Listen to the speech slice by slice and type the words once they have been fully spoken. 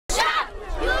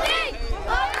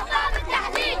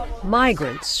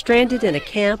Migrants stranded in a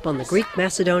camp on the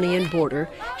Greek-Macedonian border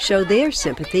show their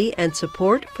sympathy and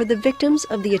support for the victims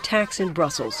of the attacks in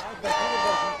Brussels.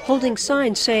 Holding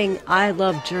signs saying, "I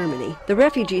love Germany," the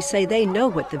refugees say they know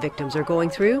what the victims are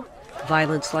going through.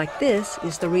 Violence like this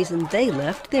is the reason they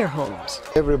left their homes.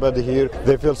 Everybody here,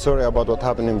 they feel sorry about what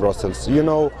happened in Brussels. You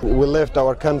know, we left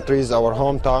our countries, our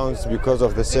hometowns because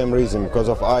of the same reason, because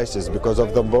of ISIS, because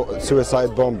of the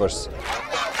suicide bombers.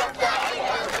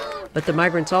 But the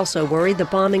migrants also worry the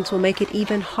bombings will make it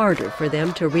even harder for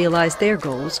them to realize their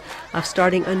goals of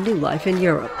starting a new life in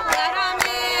Europe.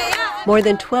 More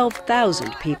than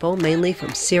 12,000 people, mainly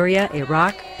from Syria,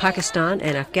 Iraq, Pakistan,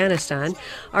 and Afghanistan,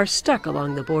 are stuck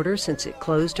along the border since it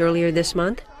closed earlier this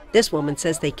month. This woman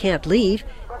says they can't leave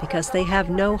because they have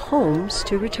no homes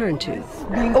to return to.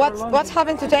 What's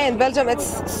happened today in Belgium,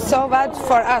 it's so bad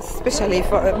for us, especially.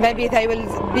 Maybe they will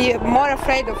be more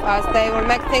afraid of us. They will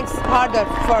make things harder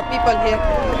for people here.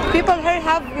 People here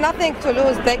have nothing to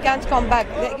lose. They can't come back.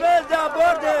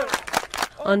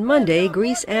 On Monday,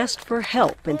 Greece asked for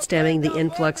help in stemming the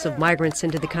influx of migrants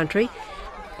into the country.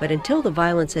 But until the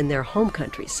violence in their home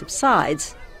country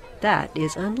subsides, that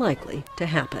is unlikely to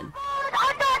happen.